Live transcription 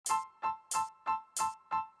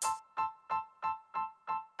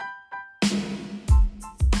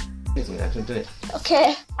Excellent, do it.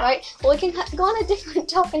 Okay, right. Well, we can go on a different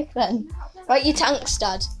topic then. Right, your tanks,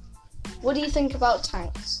 Dad. What do you think about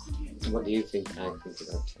tanks? What do you think I think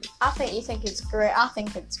about tanks? I think you think it's great. I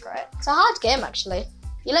think it's great. It's a hard game, actually.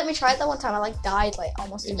 You let me try it that one time. I died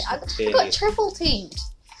almost a bit. I got triple teamed.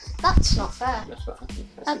 That's not fair. That's what happened.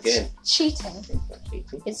 That's the game. cheating. That's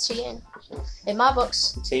cheating. It's cheating. In my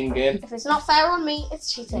books. It's a team game. If it's not fair on me,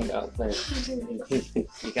 it's cheating.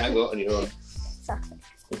 You can't go out on your own. Exactly.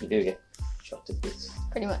 If you do get shot to bits.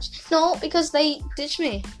 Pretty much. No, because they ditched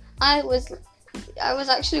me. I was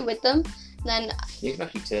actually with them. Then you can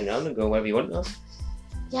actually turn around and go wherever you want now.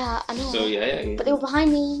 Yeah, I know. So yeah. But they were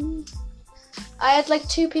behind me. I had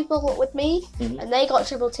 2 people with me, and they got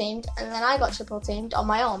triple teamed, and then I got triple teamed on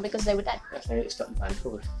my own because they were dead. That's why it's got behind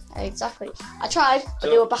cover. Exactly. I tried, but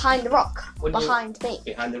they were behind the rock. Behind me.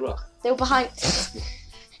 Behind the rock? They were behind.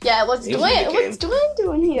 Yeah, what's Dwayne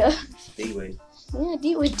doing here? D-Wayne. Yeah,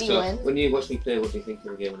 Dwayne. So, when you watch me play, what do you think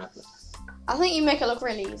of the game when I play? I think you make it look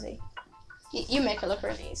really easy. You make it look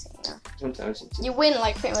really easy. Yeah. Sometimes it's... You win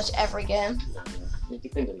pretty much every game. No. It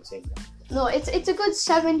depends on the team. No, it's a good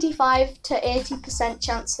 75 to 80%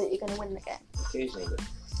 chance that you're going to win the game. Occasionally.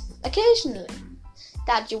 Occasionally.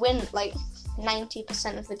 Dad, you win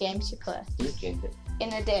 90% of the games you play. You changed it.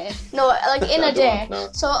 In a day. No, in a day. No.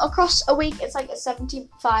 So across a week, it's a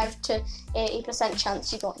 75 to 80%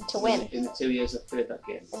 chance you're going to win. In the 2 years I've played that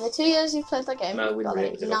game. In the 2 years you've played that game, my win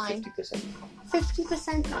rate is about 9. 50%.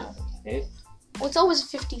 50% now? Yeah. Well, it's always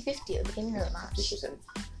 50-50 at the beginning of the match. 50%.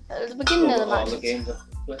 At the beginning of the match. All the games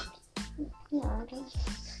I've played. Yeah, I guess.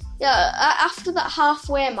 Yeah, after that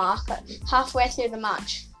halfway mark, halfway through the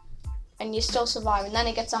match, and you still survive, and then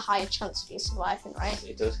it gets a higher chance of you surviving, right?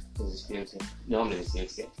 It does, because it's beauty. Normally it's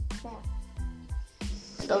beauty. Yeah.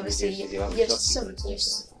 And obviously,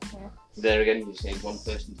 there again, you say one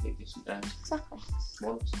person to hit you sometimes. Exactly.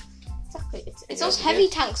 Once. Exactly. It's those heavy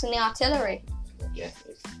tanks and the artillery. Yeah.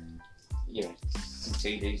 Some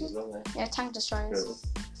CDs as well there. Yeah, tank destroyers.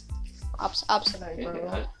 Absolutely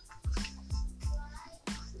brutal.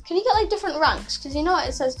 Can you get different ranks? Because you know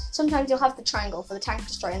it says sometimes you'll have the triangle for the tank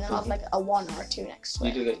destroyer, and then you'll have a 1 or a 2 next to it.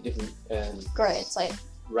 You do get different grades,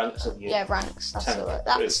 ranks of your... Yeah, ranks. That's the word.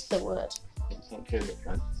 That's the word. Tank crew get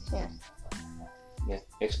ranks. Yeah. Yeah,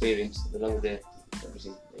 experience. The longer they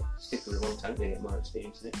obviously stick with one tank, they get more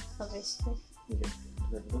experience in it. Obviously.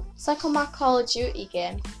 Yeah. It's like on my Call of Duty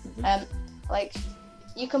game.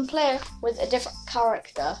 You can play with a different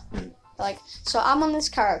character. So I'm on this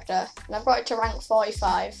character, and I've got it to rank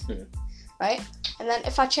 45, right? And then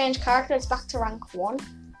if I change character, it's back to rank 1.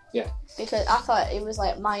 Yeah. Because I thought it was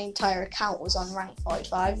my entire account was on rank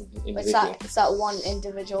 45. It's that one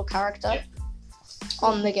individual character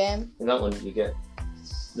on the game. In that one, you get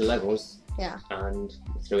the levels. Yeah. And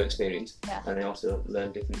through experience. Yeah. And they also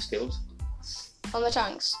learn different skills. On the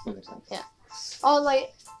tanks. On the tanks. Yeah. Oh,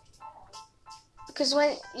 because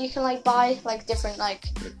when you can buy different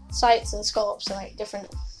sights and scopes and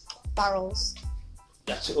different barrels.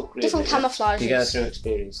 That's upgrade. Different camouflages. You get through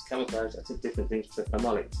experience. Camouflage, that's a different thing to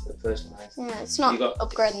normalize the personalised. Yeah, it's not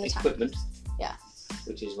upgrading the tank. Equipment. Yeah.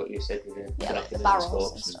 Which is what you said with the the barrels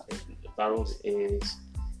scopes and stuff. The barrels is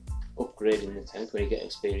upgrading the tank when you get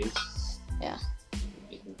experience. Yeah.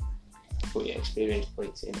 You can put your experience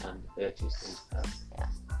points in and purchase things. Yeah.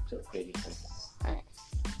 To upgrade your tank. Right.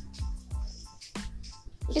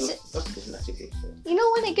 That's a different attitude. You know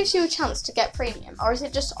when it gives you a chance to get premium, or is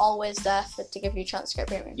it just always there to give you a chance to get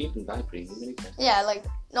premium? You can buy premium anytime. Yeah,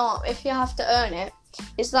 no, if you have to earn it,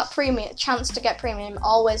 is that chance to get premium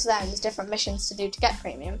always there and there's different missions to do to get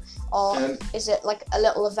premium? Or is it a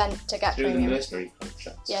little event to get premium? Through the mercenary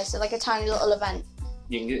contracts. Yeah, so a tiny little event.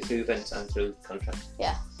 You can get it through events and through contracts.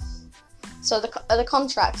 Yeah. So are the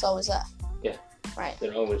contracts always there? Yeah. Right.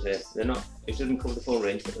 They're always there. They're not. It doesn't cover the full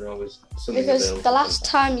range, but they're always something. Because the last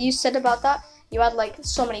time you said about that, you had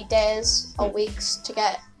so many days or weeks to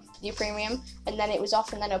get your premium, and then it was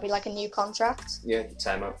off, and then it'll be a new contract. Yeah,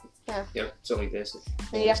 time out. Yeah. Yeah, it's only this.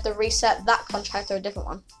 And you have to reset that contract or a different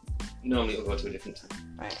one. Normally it'll go to a different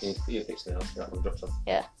time. Right. You fix it else, that one drops off.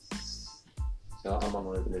 Yeah. So I'm on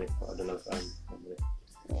one at the minute, but I don't know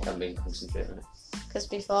if I'm being concentrated on it. Because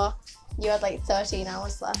before, you had 13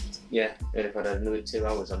 hours left. Yeah, and if I'd had another 2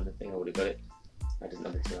 hours on the thing, I would have got it. I didn't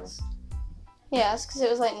have the 2 hours. Yeah, that's because it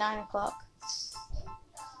was 9 o'clock.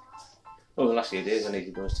 Well, the last few days I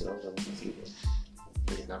needed those 2 hours. I was a few days.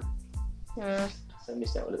 I didn't have. Yeah. I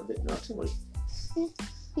missed out a little bit, not too much. Yeah.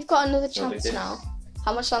 You've got another chance now.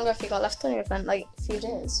 How much longer have you got left on your event? A few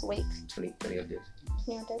days, a week? 20 odd days.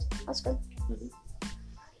 20 odd days. That's good.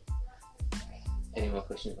 Any more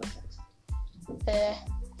questions about that?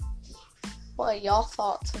 What are your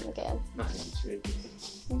thoughts on the game? I think it's really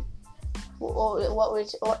good.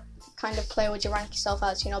 What kind of player would you rank yourself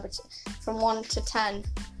as? You know, but from 1 to 10.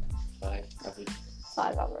 5 average.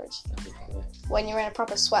 5 average. Average player. When you're in a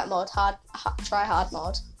proper sweat mode, try hard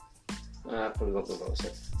mode. Probably won't go about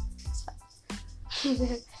 6.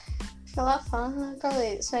 Well, that's fun.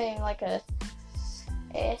 Probably saying like a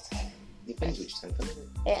 8. Depends which tank, doesn't it?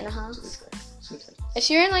 8.5. Sometimes. If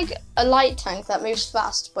you're in like a light tank that moves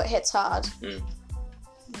fast but hits hard,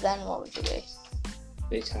 then what would you be?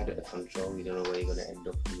 It's harder to control. You don't know where you're going to end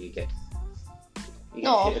up when you get hit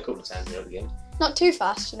a couple of times in the game. Not too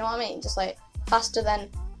fast, you know what I mean? Just like faster than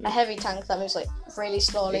a heavy tank that moves like really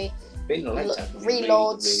slowly,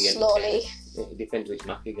 reloads slowly. It depends which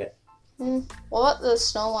map you get. What about the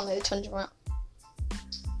snow one, the tundra map?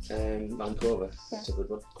 Vancouver, that's a good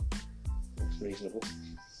one. That's reasonable.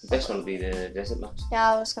 The best one would be the desert maps.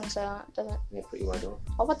 Yeah, I was going to say that, doesn't it? They're pretty wide open.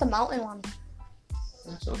 What about the mountain one?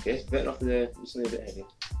 That's okay. It's better off it's a little bit heavy.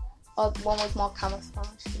 Or the one with more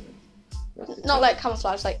camouflage? Not like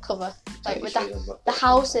camouflage, like cover. Like with the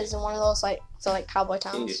houses and one of those like cowboy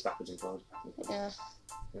towns. You can just backwards and forwards. Yeah.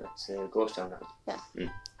 That's Ghost Town now. Yeah.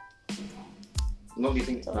 What do you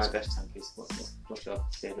think my best tank is? What's your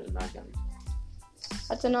favourite in my game?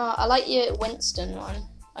 I don't know. I like your Winston one,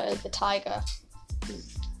 the Tiger,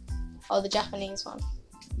 or the Japanese one.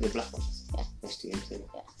 The black one. Yeah. STM2.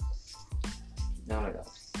 Yeah. No, I like that.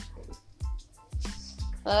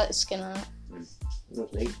 I like the skin on it.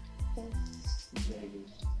 Lovely. Yeah.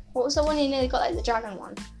 What was the one you nearly got, like the dragon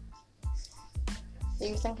one? Are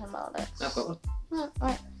you thinking about it? I've got one. Oh,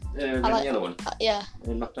 right. Red and yellow one. Yeah.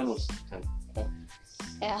 McDonald's tank.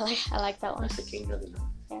 Yeah, I like that one. That's the king, doesn't it?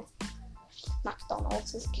 Yeah.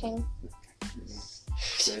 McDonald's is king.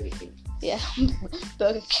 Burger King. Yeah.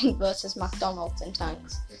 Burger King versus McDonald's in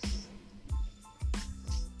tanks.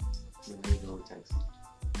 Tanks.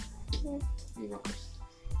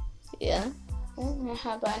 Yeah.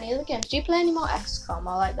 How about any other games? Do you play any more XCOM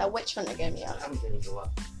or like that Witch Hunter game you I have? haven't been into what.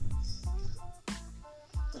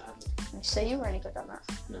 You say you were really good on that.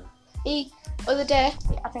 No. The other day,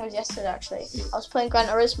 I think it was yesterday actually, I was playing Gran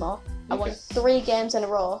Turismo. I won 3 games in a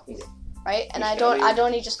row. Right? And I'd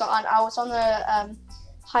only just got on. I was on the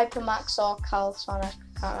Hypermax or Calisonic,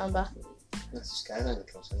 can't remember. That's the Skyline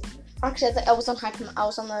Cross, isn't it? Actually, I was on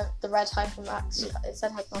the red Hypermax. It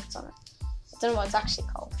said Hypermax on it. I don't know what it's actually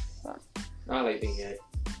called. But. I like the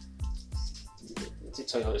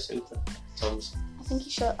Toyota Supra. Tom's. I think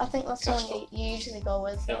you should. I think that's the one you usually go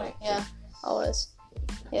with. Like, yeah, always.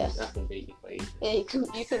 Yeah. I can beat you quite easily. Yeah, you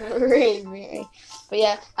could really beat me. But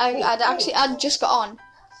yeah, I'd just got on.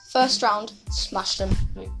 First round, smashed him.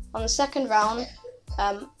 On the second round,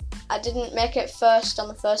 I didn't make it first on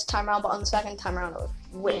the first time round, but on the second time round, I was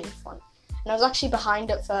winning fun. And I was actually behind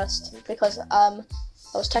at first because I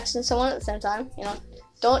was texting someone at the same time. You know,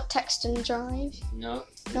 don't text and drive. No.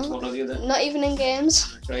 One or the other. Not even in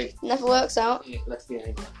games. That's right. Never works out. Yeah, left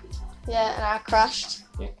behind. Yeah, and I crashed.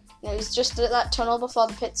 Yeah. And it was just at that tunnel before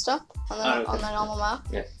the pit stop on the normal map.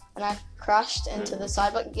 Yeah. And I crashed into the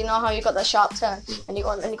side. But you know how you got that sharp turn, and you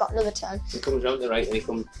got another turn. He comes round to the right, and he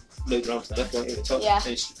comes loop round to the left, don't you? The top, Yeah. and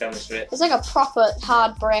he's down the straight. It's like a proper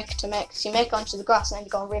hard break to make. So you make it onto the grass, and then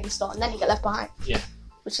you go really slow, and then you get left behind. Yeah.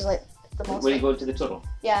 Which is like the most. When you go into the tunnel.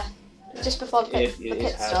 Yeah. Just before the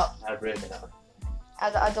pit stop. Hard breaking that one.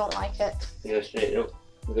 I don't like it. You go straight up.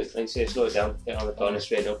 Like you say, slow it down, get on the corner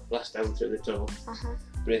straight up, blast down through the tunnel,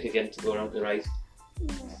 brake again to go around to the right,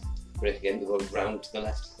 brake again to go round to the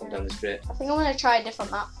left, come down the straight. I think I'm going to try a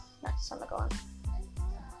different map next time I go on.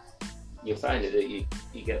 You'll find it that you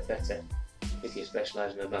get better if you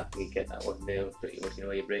specialise in a map, you get that one nailed pretty much, you know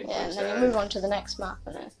where your brain and then you move on to the next map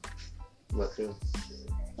and then work through.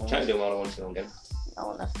 Try to do them all at once in one game. I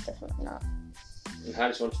want a different map. The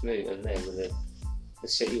hardest ones for me are there with the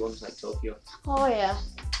city ones like Tokyo. Oh yeah.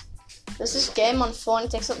 There's this game on phone, it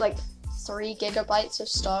takes up like 3 gigabytes of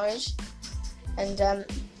storage. And then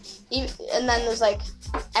there's like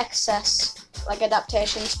excess like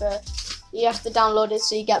adaptations for you have to download it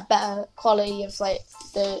so you get better quality of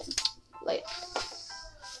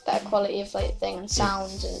better quality of thing and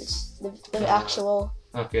sound and the actual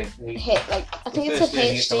hit like I think it's a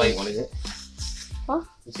HD. The light one, is it? What?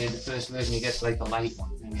 You say the first version you get like a light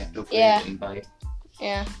one and you have to upgrade it and buy it.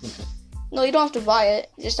 Yeah. No, you don't have to buy it.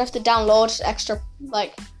 You just have to download extra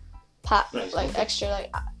extra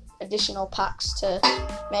additional packs to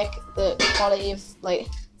make the quality of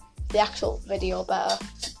the actual video better.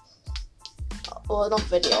 Well, not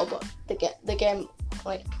video, but the game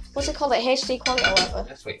what's it called? HD quality or whatever.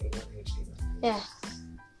 That's right. HD. Yeah.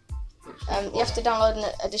 You have to download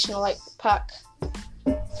an additional pack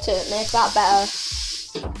to make that better.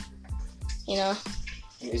 You know.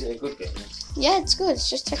 Is it a good game? Yeah, it's good. It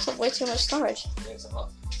just takes up way too much storage. It's a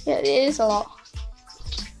lot. Yeah, it is a lot.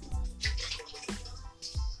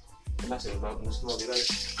 A massive amount on a small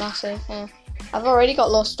device. Massive, yeah. I've already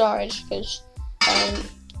got low storage because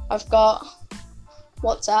I've got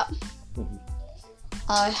WhatsApp. Mm-hmm.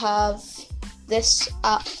 I have this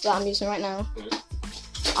app that I'm using right now. Mm-hmm.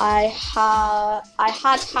 I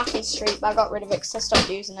had Happy Street, but I got rid of it because I stopped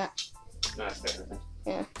using it. No, that's fair enough.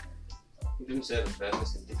 Yeah. It didn't serve a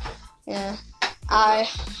purpose, did it? Yeah. I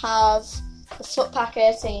have the Foot Pack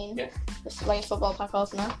 18, Yeah. the like football pack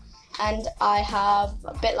opener, and I have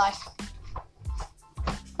a BitLife.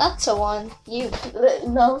 That's the one you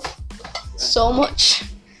love so much.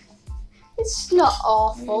 It's not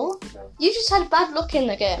awful. You just had bad luck in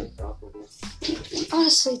the game.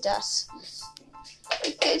 Honestly, Dad.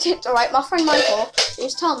 Alright, my friend Michael, he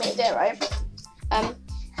was telling me today, right?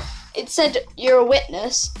 It said you're a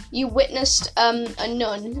witness. You witnessed a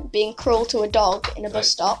nun being cruel to a dog in a bus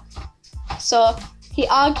stop. So he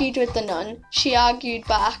argued with the nun. She argued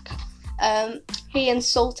back. He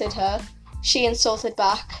insulted her. She insulted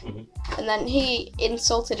back. Mm-hmm. And then he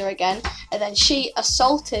insulted her again. And then she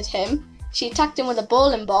assaulted him. She attacked him with a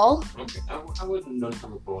bowling ball. Okay. I wouldn't none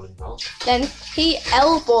have a bowling ball. Then he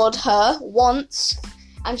elbowed her once.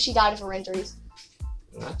 And she died of her injuries.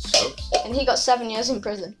 That sucks. And he got 7 years in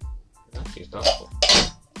prison. That's just awful.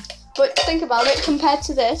 But think about it, compared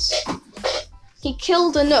to this, he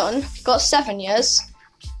killed a nun, got 7 years.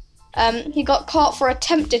 He got caught for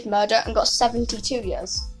attempted murder and got 72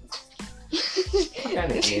 years. What kind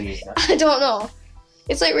of game is that? I don't know.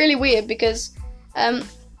 It's like really weird because the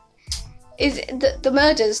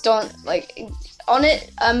murders don't like on it.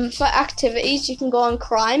 For activities, you can go on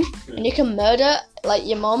crime and you can murder like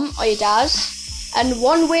your mum or your dad. And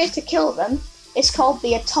one way to kill them is called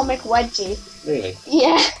the atomic wedgie. Really?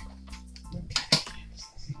 Yeah.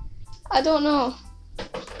 I don't know.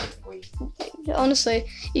 Honestly,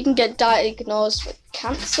 you can get diagnosed with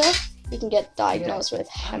cancer. You can get diagnosed with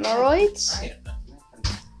hemorrhoids. Yeah,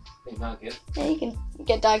 you can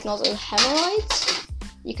get diagnosed with hemorrhoids.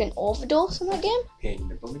 You can overdose in that game. Pain in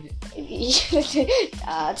the bum, isn't it?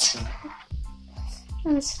 Dad.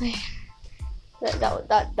 Honestly,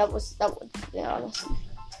 that was yeah. Honestly.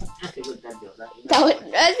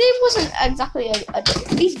 It wasn't exactly a.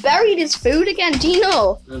 He's buried his food again. Do you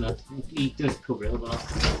know? No. He does cover it a lot.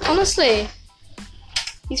 Honestly,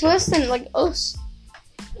 he's worse than like us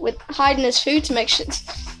with hiding his food to make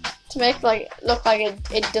like look like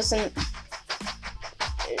it doesn't.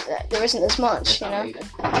 There isn't as much, you know.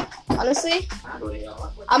 Honestly,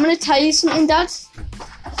 I'm gonna tell you something, Dad,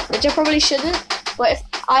 which I probably shouldn't. But if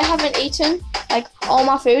I haven't eaten like all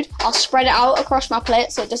my food, I'll spread it out across my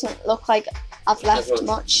plate so it doesn't look like I've left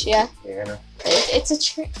much. Yeah. Yeah, I know. It's a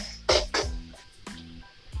trick.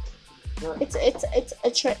 It's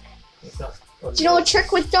a trick. Do you know a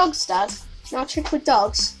trick with dogs, Dad? Do you know a trick with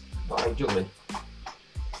dogs? What, I'm jumping?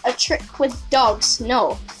 A trick with dogs?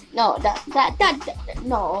 No, that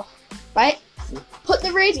no. Right? Put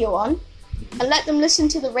the radio on and let them listen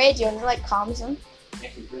to the radio, and it like calms them.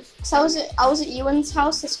 So I was at Ewan's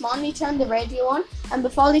house this morning. He turned the radio on, and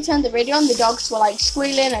before he turned the radio on, the dogs were like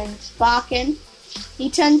squealing and barking. He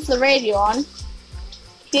turned the radio on.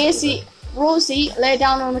 Rosie lay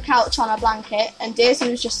down on the couch on a blanket, and Daisy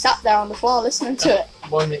was just sat there on the floor listening to it.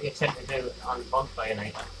 One that you tend to do on bonfire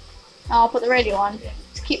night. I'll put the radio on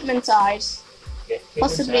to keep them inside,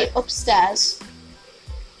 possibly upstairs,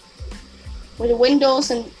 with the windows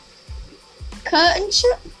and curtains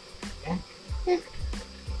shut. Yeah.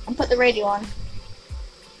 And put the radio on.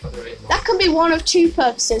 That can be one of two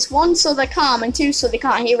purposes. One, so they're calm, and two, so they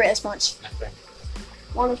can't hear it as much.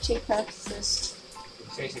 One of two purposes.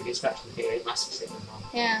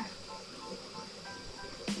 Yeah.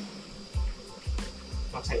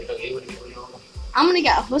 I'm gonna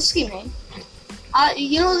get a husky, mate.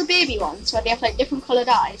 You know the baby ones where they have like different coloured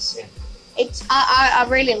eyes? Yeah. I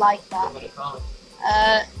really like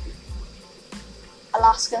that.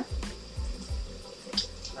 Alaska.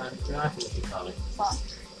 What?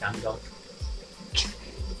 Gandalf.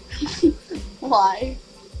 Why?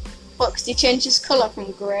 What, because he changed his colour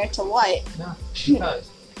from grey to white? No, he does.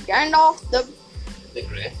 Gandalf The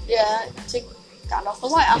grey? Yeah, to Gandalf the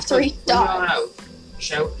white after he died. When you're out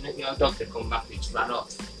shouting at your dog to come back, he just ran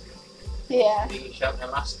off. Yeah. You can shout in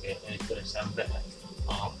Alaska and it's going to sound better.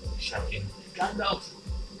 Or shouting, Gandalf!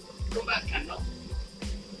 Come back, Gandalf!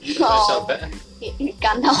 It's going to sound better.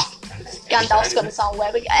 Gandalf's going to sound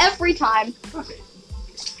way bigger every time.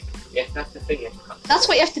 Yeah, that's the thing. That's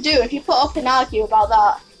what you have to do. If you put up and argue about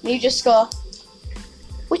that, you just go,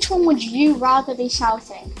 Which one would you rather be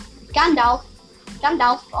shouting? Gandalf,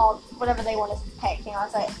 or whatever they want to pick, you know,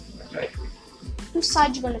 it's like, Right. whose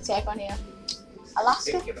side you going to take on here?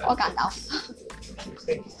 Alaska or Gandalf?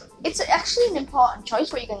 It's actually an important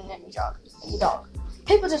choice what you're going to name your dog.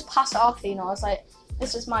 People just pass it off, you know, it's like,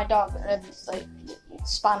 this is my dog, and it's like,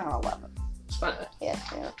 Spanner or whatever. Spanner? Yeah.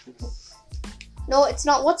 No, it's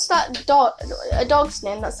not. What's that dog? A dog's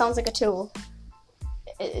name that sounds like a tool.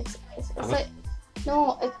 It's like,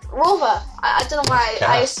 no, it's Rover. I don't know why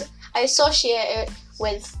I associate it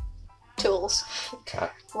with tools.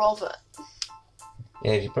 Cat. Rover.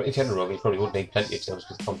 Yeah, if you had a Rover, you probably would need plenty of tools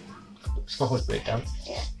because it's always break down.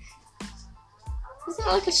 Yeah. Isn't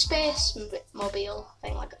it like a space mobile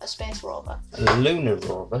thing, like a space rover? A lunar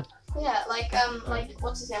rover? Yeah, like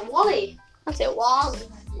what's his name? Wally. That's it, Wally.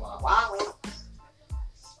 Wally.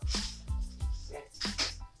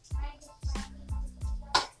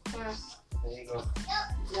 Yeah. There you go.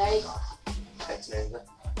 There you go. That's name that.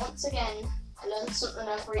 Once again, I learn something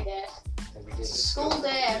every day. Every day. It's a school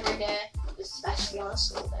day every day, especially on a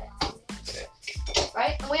school day. Yeah.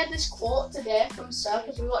 Right? And we had this quote today from Sir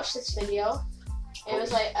because we watched this video. It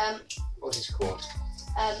was like, What's his quote?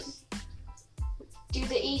 do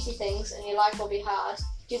the easy things and your life will be hard.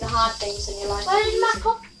 Do the hard things and your life will Where be did my easy.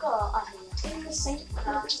 cup go? In the sink.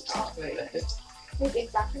 Maybe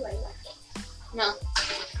exactly where you left it. No.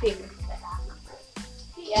 People.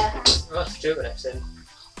 Yeah. Oh, that's true, an accent.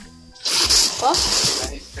 What?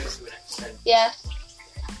 That is true to an accent. Yeah.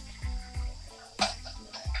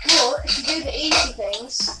 Well, if you do the easy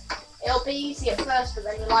things, it'll be easy at first, but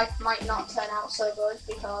then your life might not turn out so good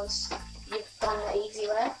because you've gone the easy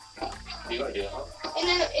way. You got to do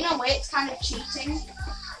it. In a way, it's kind of cheating.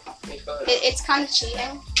 You've got to It's kind of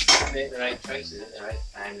cheating. make the right choices at the right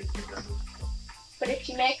time. And think of them. But if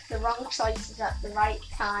you make the wrong choices at the right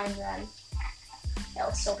time, then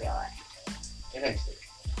it'll still be alright. Eventually.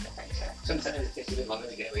 Sometimes it takes a bit longer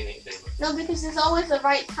to get where you need to be. No, because there's always the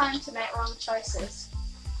right time to make wrong choices.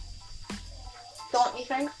 Don't you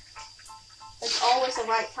think? There's always the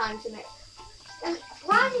right time to make. And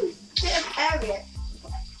one bit of area.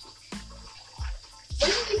 When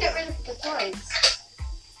did you get rid of the toys?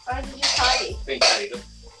 Or did you tidy? Being tidied up.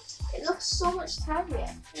 It looks so much tidier.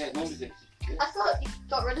 Yeah, as long as it's good. I thought you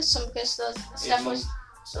got rid of some because Steph was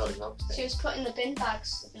Sorry, no. she was putting the bin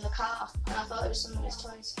bags in the car, and I thought it was some of his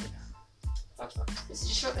toys. That's fine. This is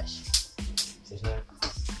just rubbish. There's no.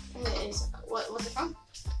 And it is. What was it from?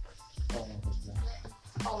 Oh, there's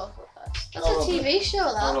no. All over the place. That's All a TV show,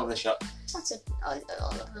 All that. over the shop. That's all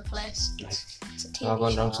over the place. Nice. It's a TV I'll go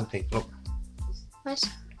and show. round some people up. Nice.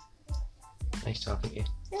 Nice talking to you.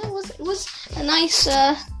 Yeah, it was a nice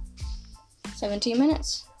 17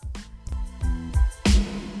 minutes.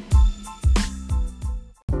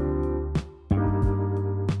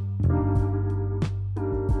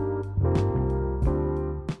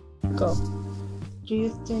 Go. Do you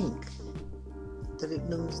think that it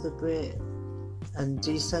numbs the brain and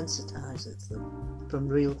desensitizes them from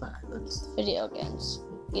real violence? Video games,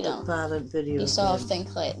 you know, Violent video you sort of games?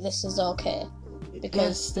 think like this is okay,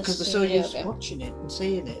 because because this they're so video used to game. watching it and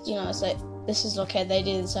seeing it. You know, it's like this is okay. They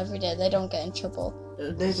do this every day. They don't get in trouble,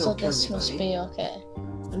 They don't so kill this must anybody. be okay.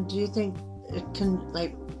 And do you think it can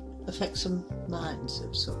affect some minds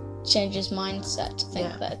of some? Changes mindset to think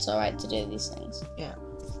Yeah. that it's alright to do these things. Yeah.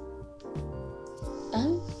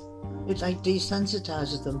 Um, It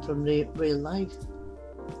desensitizes them from real life.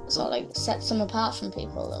 sort of sets them apart from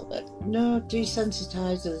people a little bit. No,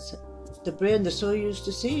 desensitizes the brain. They're so used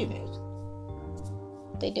to seeing it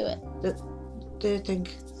They do it. that they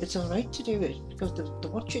think it's all right to do it because they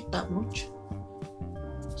watch it that much.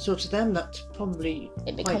 So to them, that's probably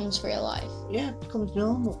It becomes real life. it becomes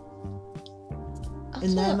normal I'd in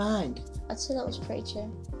say their that- mind. I'd say that was pretty true.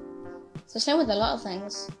 It's the same with a lot of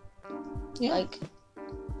things. Yeah. Like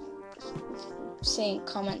seeing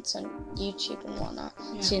comments on YouTube and whatnot.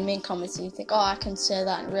 Yeah. Seeing mean comments and you think, oh, I can say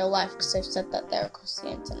that in real life because they've said that there across the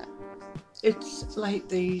internet. It's like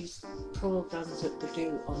these programs that they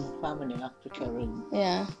do on famine in Africa and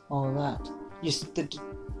Yeah. all that. They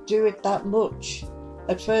do it that much.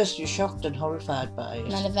 At first, you're shocked and horrified by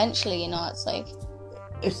And then it. eventually, you know, it's like,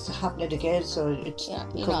 It's happening again, so it Yeah,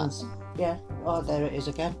 you're becomes oh, there it is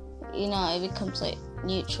again. you know, it becomes like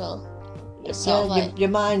neutral. It's Yeah, sort of like, your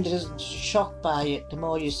mind is shocked by it the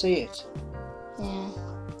more you see it. yeah.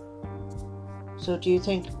 So do you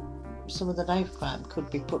think some of the knife crime could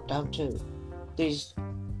be put down to these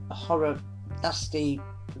horror, nasty,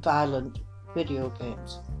 violent video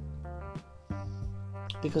games?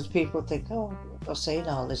 Because people think, oh, they're saying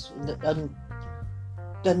all this, and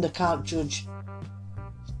then they can't judge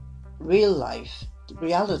real life.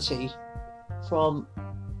 reality from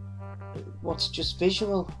what's just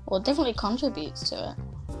visual. Well, it definitely contributes to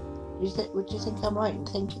it. Would you think I'm right in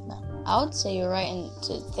thinking that? I would say you're right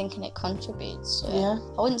into thinking it contributes to it. Yeah.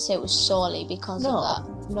 I wouldn't say it was solely because of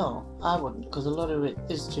that. No, I wouldn't, because a lot of it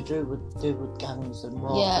is to do with gangs and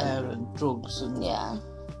warfare and drugs and Yeah.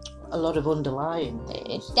 a lot of underlying It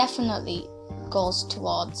things. definitely goes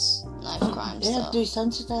towards knife crimes. Yeah, So.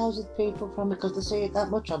 desensitises people from it because they see it that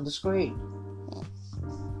much on the screen.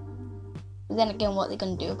 But then again, what are they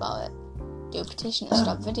going to do about it? Do a petition to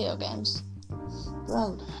stop video games?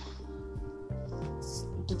 Well,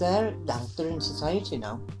 they're in society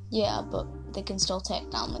now. Yeah, but they can still take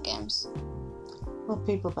down the games. Well,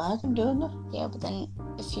 people buy them, don't they? Yeah, but then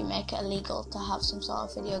if you make it illegal to have some sort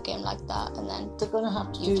of video game like that, and then They're going to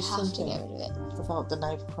have to you do have to something get rid of it. about the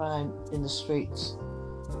knife crime in the streets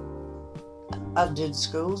and in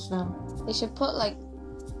schools now. They should put like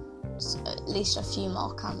at least a few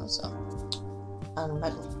more cameras up. And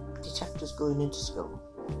metal detectors going into school.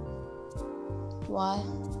 Why?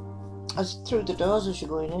 As through the doors as you're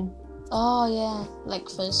going in. Oh yeah, like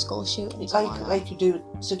for school shootings. Like you do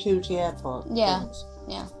security airport Yeah. things.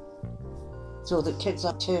 Yeah. So that kids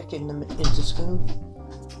are taking them into school.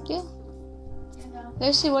 Yeah.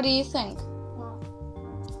 Lucy, what do you think?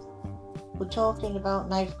 We're talking about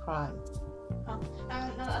knife crime. No,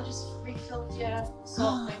 I just refilled your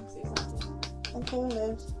salt things. Thank you,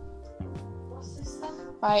 Liz. What's this then?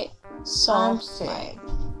 Right. So. I'm saying,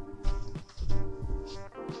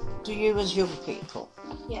 do you as young people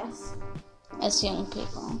Yes. As young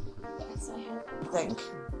people. Yes, I have. think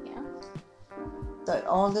Yeah. that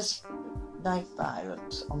all this knife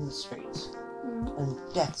violence on the streets Mm.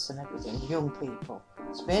 and deaths and everything, young people,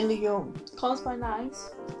 it's mainly young, Caused by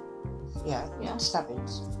knives. yeah.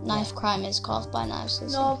 Stabbings. Knife crime is caused by knives.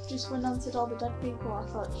 Lucy. No, just when I said all the dead people, I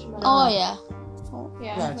thought she meant. Oh yeah.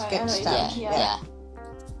 Yeah, Yeah, it's right, getting I know what you stabbed, mean, Yeah.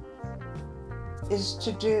 Is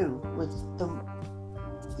to do with the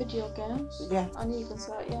Video games. yeah I knew you could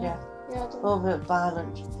say it, yeah. Yeah. Yeah, I don't over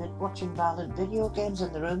watching violent video games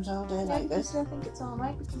in the rooms all day Yeah, like because this. they think it's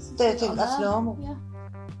alright because you They see it think on that's there. normal. Yeah,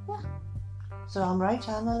 So I'm right,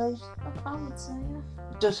 Annalise. I would say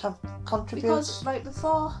yeah. It does have contributes. Because like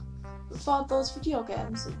before those video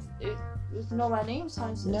games, it was nowhere near as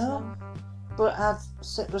high as it is No. now. But as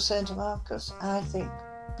was saying to Marcus, I think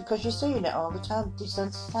because you're seeing it all the time,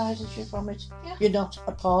 desensitises you from it. Yeah. You're not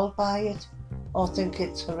appalled by it or think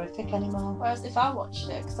it's horrific anymore. Whereas if I watched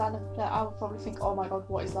it, because I never played, I would probably think, oh my god,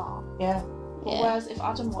 what is that? Yeah, But Yeah. whereas if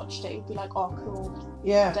Adam watched it, he'd be like, oh cool.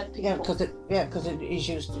 yeah, Dead yeah, people. because he's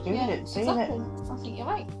used to doing Yeah, it and seeing exactly. it. I think you're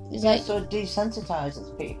right. Is Yeah, that so it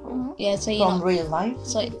desensitises people yeah? So you're from not. real life.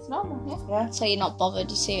 So, I think it's normal, yeah. so you're not bothered.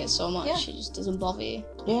 You see it so much, Yeah. it just doesn't bother you.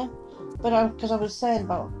 Yeah, but because I was saying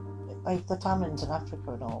about like the famines in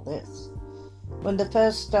Africa and all this, when they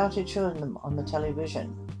first started showing them on the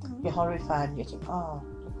television, Mhm. you're horrified and you think, oh,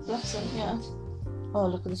 Bless him, yeah. oh,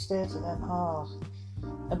 look at the state of them, oh,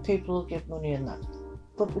 and people will give money and that.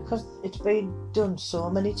 But because it's been done so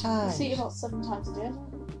many You times, see it about 7 times a day.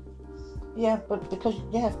 yeah, but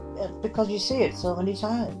because you see it so many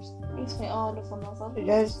times, You think, oh, enough on those.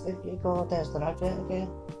 yes, if you go, there's the advert again.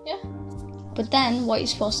 But then, what are you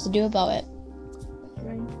supposed to do about it?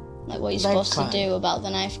 Right. Like, what are you Knife supposed crime. to do about the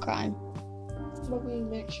knife crime? Maybe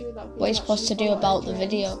make sure that. What are you supposed to do about the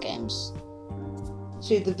video games?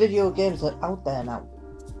 See, the video games are out there now.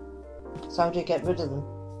 So how do you get rid of them?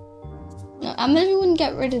 No, I maybe wouldn't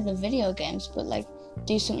get rid of the video games, but like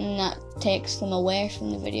do something that takes them away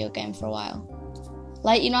from the video game for a while.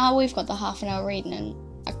 Like, you know how we've got the half-an-hour reading and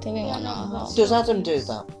activity and Yeah, whatnot? no, at that's- home? Does Adam do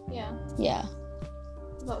that? Yeah. Yeah,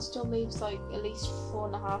 That still leaves like at least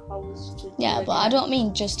 4.5 hours to. yeah, do it but I again. don't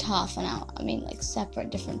mean just half an hour. I mean like separate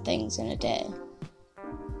different things in a day.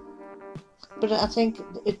 But I think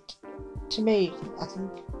it, to me, I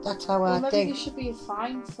think that's how Well, I maybe think. there should be a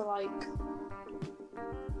fine for like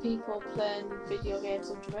people playing video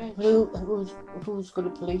games underage. Who's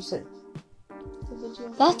going to police it? The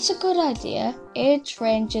video That's a games. good idea. Age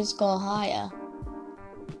ranges go higher.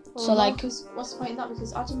 Well, so, no, like- 'cause what's the point in that?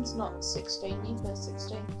 Because Adam's not 16 either.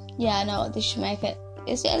 16. Yeah, I know, they should make it.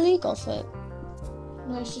 Is it illegal for?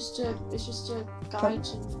 No, it's just a guide and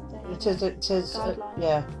thing. It says, Guideline.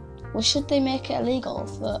 yeah. Well, should they make it illegal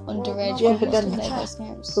for underage no, Yeah, people but to then- play those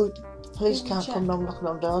games? Who, police Who can't check? come round knocking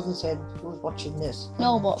on doors and saying, who's watching this?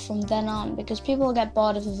 No, but from then on, because people will get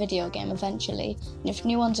bored of a video game eventually, and if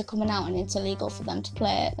new ones are coming out and it's illegal for them to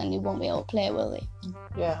play it, then they won't be able to play it, will they?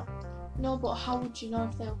 Yeah. No, but how would you know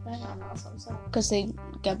if they were playing it or not? That's what I'm saying. Because they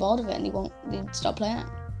get bored of it and they stop playing it.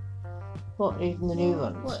 What, even the new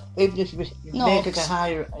ones? What? Even if you No, make it a it's-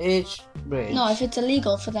 higher age range? No, if it's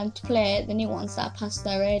illegal for them to play the new ones that are past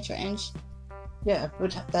their age range. Yeah,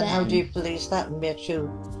 but then how do you police that and make sure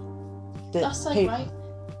that That's like people, right.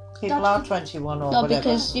 people are 21 or No, whatever?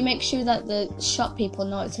 because you make sure that the shop people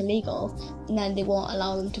know it's illegal, and then they won't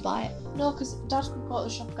allow them to buy it. No, because Dad could go to the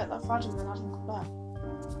shop and get that Friday and then Dad would come back.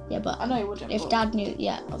 Yeah, but I know he wouldn't. if but Dad knew,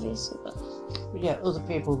 yeah, obviously, but Yeah, other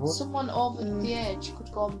people would. someone over the age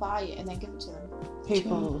could go and buy it and then give it to them.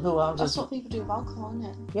 People who aren't That's as... what people do with alcohol, isn't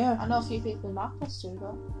it? Yeah, I know a few people in Marcos do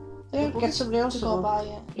that. yeah, They get somebody else to to go go. buy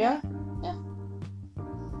it. Yeah,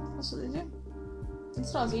 That's what they do.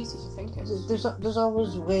 It's not as easy as you think it is. there's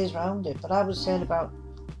always ways around it, but I was saying about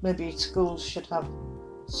maybe schools should have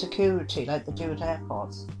security like they do at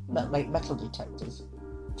airports, like metal detectors,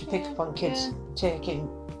 to pick up on kids taking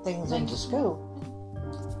things into school.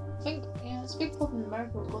 I think, it's a big problem in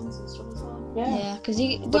America with guns and stuff as well. yeah, because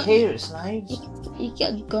you But here it's knives. you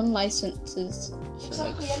get gun licenses for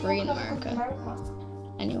like free in America.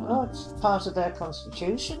 Anyway, Oh, it's part of their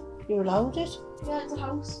constitution. You're allowed it. Yeah, it's a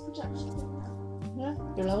house protection thing. Yeah,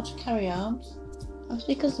 you're allowed to carry arms. that's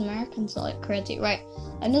because Americans are like crazy. Right,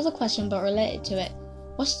 another question but related to it.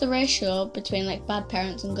 What's the ratio between like bad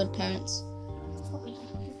parents and good parents? Probably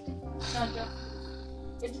 50. No, no.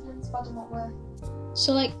 It depends bad in what way.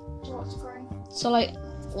 So like, Do you want to agree?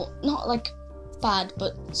 well, not like bad,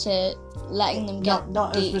 but say letting them get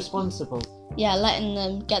Not as the- responsible. letting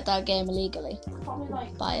them get that game illegally, Probably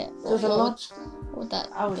like buy it. There's a What lot. would that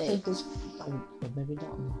I would be? think there's maybe not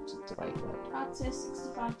a lot. It's the right word. I'd say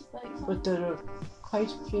 65 to 35. But there are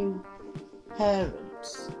quite a few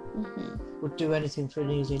parents Mhm. would do anything for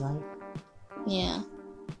an easy life. Yeah.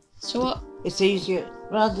 So what? It's easier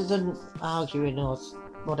rather than arguing or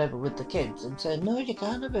whatever with the kids and saying no, you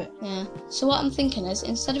can't have it. Yeah. So what I'm thinking is,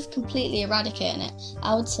 instead of completely eradicating it,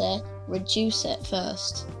 I would say reduce it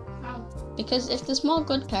first. How? Because if there's more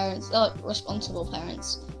good parents, or responsible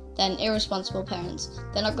parents, than irresponsible parents,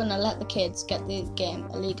 they're not going to let the kids get the game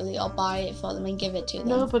illegally or buy it for them and give it to them.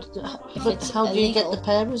 No, but If but it's how do you get illegal. the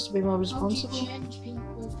parents to be more How do you responsible? change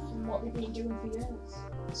people from what they've been doing for years?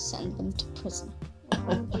 Send them to prison.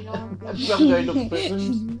 How do you know? I'm going to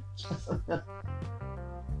prison.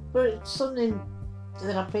 But it's something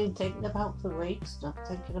that I've been thinking about for weeks, and I'm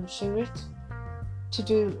thinking I'm sure it's to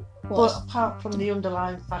do. What? But apart from the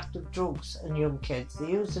underlying fact of drugs and young kids, they're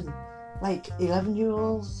using like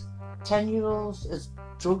 11-year-olds, 10-year-olds as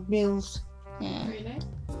drug mules. Yeah. Really?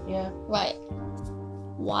 Yeah. Right.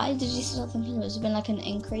 Why did you start thinking there's been like an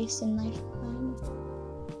increase in knife crime?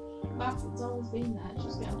 It's always been there. It's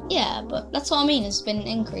just getting Yeah, but that's what I mean. There's been an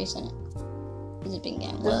increase in it. Has it been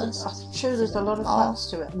getting worse? I'm sure there's a lot of Oh. facts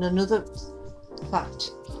to it. And another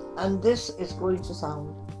fact, and this is going to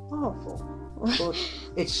sound awful, but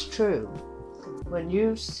it's true. When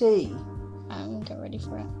you see I'm gonna get ready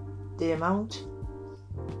for it. the amount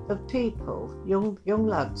of people, young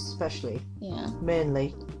lads especially, Yeah,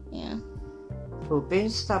 mainly, yeah, who have been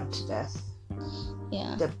stabbed to death,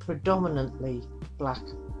 yeah. they're predominantly black.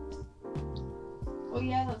 Oh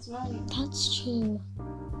yeah, that's right. That's true.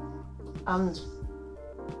 And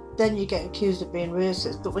then you get accused of being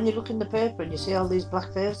racist. But when you look in the paper and you see all these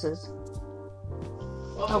black faces,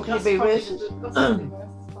 how can you be racist?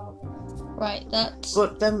 Right, that's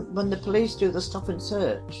But then when the police do the stop and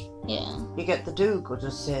search, yeah. you get the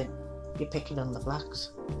do-gooders saying you're picking on the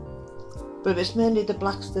blacks. But it's mainly the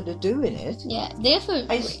blacks that are doing it. Yeah, they have a,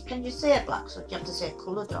 Can you say blacks or do you have to say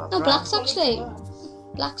coloured or no, brown? blacks actually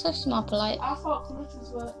more polite. I thought colours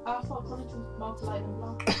was more polite than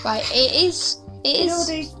black. Right, it is. It You know is.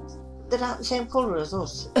 these that aren't the same colour as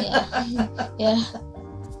us. Yeah, yeah. So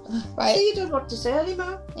Right, you don't know what to say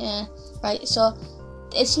anymore. yeah. Right, so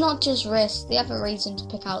it's not just race. They have a reason to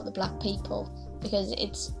pick out the black people because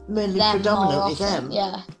it's Mainly them more predominantly often. them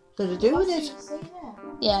Yeah, that are doing What's it. you say there?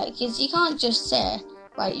 yeah. Because you can't just say,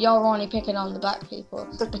 right, you're only picking on the black people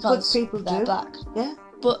The good because people they're do. black. Yeah.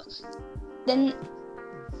 But then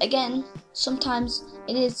again, sometimes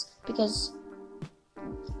it is because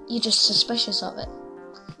you're just suspicious of it.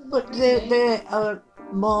 But they are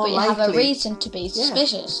more But you likely. have a reason to be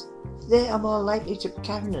suspicious. They are more likely to be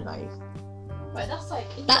carrying a knife. Right, that's like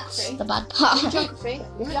in That's geography. the bad In part. geography,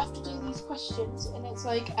 Yeah. you have to do these questions, and it's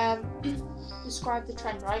like describe the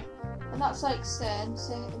trend, right? And that's like saying,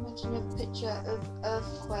 imagine a picture of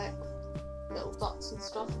earthquake, little dots and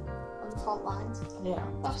stuff on the fault lines. Yeah.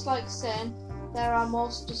 That's like saying there are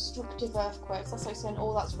most destructive earthquakes. That's like saying,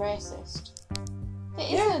 oh, that's racist.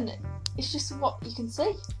 It Yeah. isn't. It's just what you can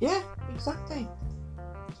see. Yeah, exactly.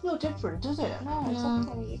 no different, does it? No,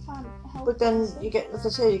 exactly. You can't help. But then it. you get, as I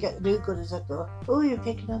say, you get the do-gooders that go, "Oh, you're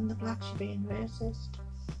picking on the blacks, you're being racist."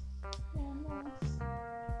 Yeah, no.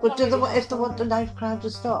 But if they want the knife crime to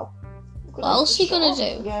stop, What else are you gonna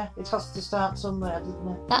do? yeah, it has to start somewhere, doesn't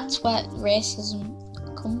it? That's where racism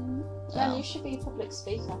comes. Then you should be a public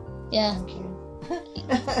speaker. Yeah. Thank you.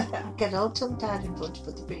 I get all tongue-tied in front of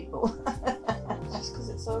other people. Just because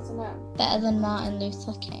it's so, isn't it? Better than Martin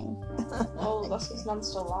Luther King. Oh, that's because Nan's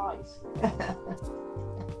still alive.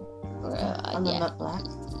 And I'm not black.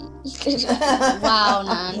 Wow,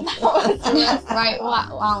 Nan. Right,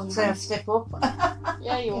 wow, So I Nan. step up.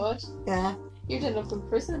 Yeah, you would. Yeah. You'd end up in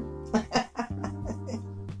prison.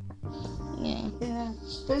 Yeah. Yeah.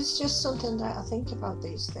 But it's just something that I think about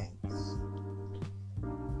these things.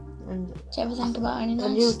 And Do you ever think about any and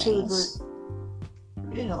nice you two, things?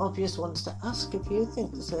 obvious ones to ask if you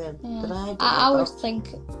think the same. Yeah. But I do. I would think.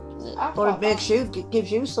 Or it makes you,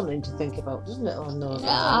 gives you something to think about, doesn't it? Or no? Yeah,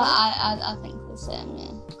 I think the same.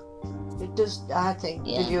 Yeah. It does. I think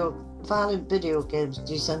Yeah. violent video games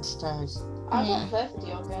desensitize I Yeah. don't play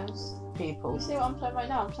video games. people. You see what I'm playing right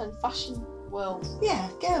now? I'm playing Fashion World. Yeah,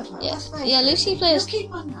 go for it. Yeah. That's nice. Yeah, Lucy plays. You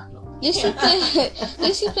keep on that. Look.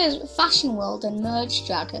 Lucy plays Fashion World and Merge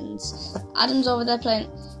Dragons. Adam's over there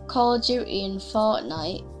playing Call of Duty and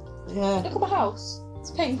Fortnite. Yeah. Look at my house.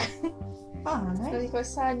 It's pink. Oh, And nice. you go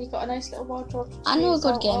inside and you've got a nice little wardrobe. to I know a choose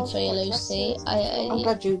good out game of, for you, like Lucy. dresses. I'm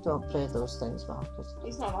glad you don't play those things, Marcus.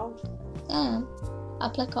 He's not allowed. Yeah, I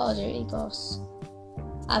play Call of Duty Ghosts.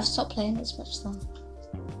 I've stopped playing as much though.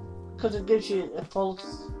 Because it gives you a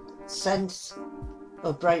false sense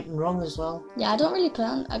of right and wrong as well. Yeah, I don't really play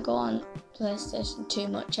on. I go on PlayStation too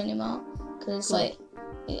much anymore because it's like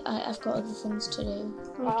I've got other things to do.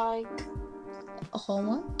 Like,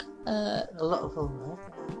 Homework. A lot of homework.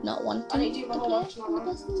 Not wanting I need to do my to homework play tomorrow. on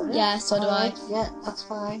the PlayStation. Yeah, so do I. Alright, yeah, that's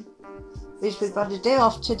fine. At least we've had a day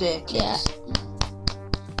off today, kids. Yeah.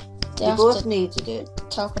 They We have both to needed it.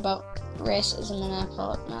 talk about racism in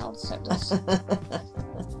airport now sectors.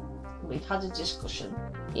 We've had a discussion.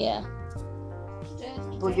 Yeah.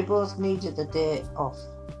 But you both needed a day off.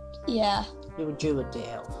 Yeah. You were due a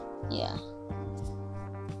day off. Yeah.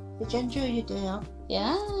 Did you enjoy your day off?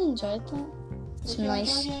 Yeah, I enjoyed that. Did Some you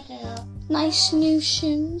nice, enjoy your day off? nice new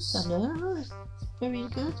shoes. I know. It's very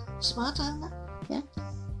good. Smart, aren't they? Yeah.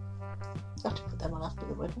 Got to put them on after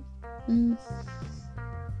the wedding. Mm.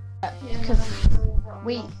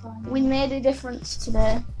 We made a difference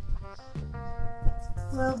today.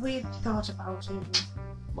 Well, we've thought about it and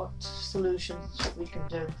what solutions we can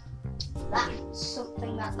do. That's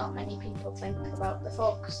something that not many people think about. They're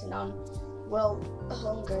focusing on world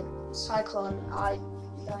hunger, cyclone,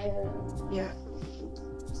 Yeah.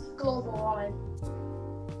 global warming.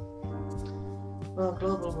 Well,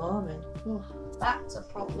 global warming. That's a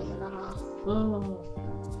problem and a half. Oh.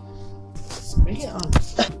 Bring it on.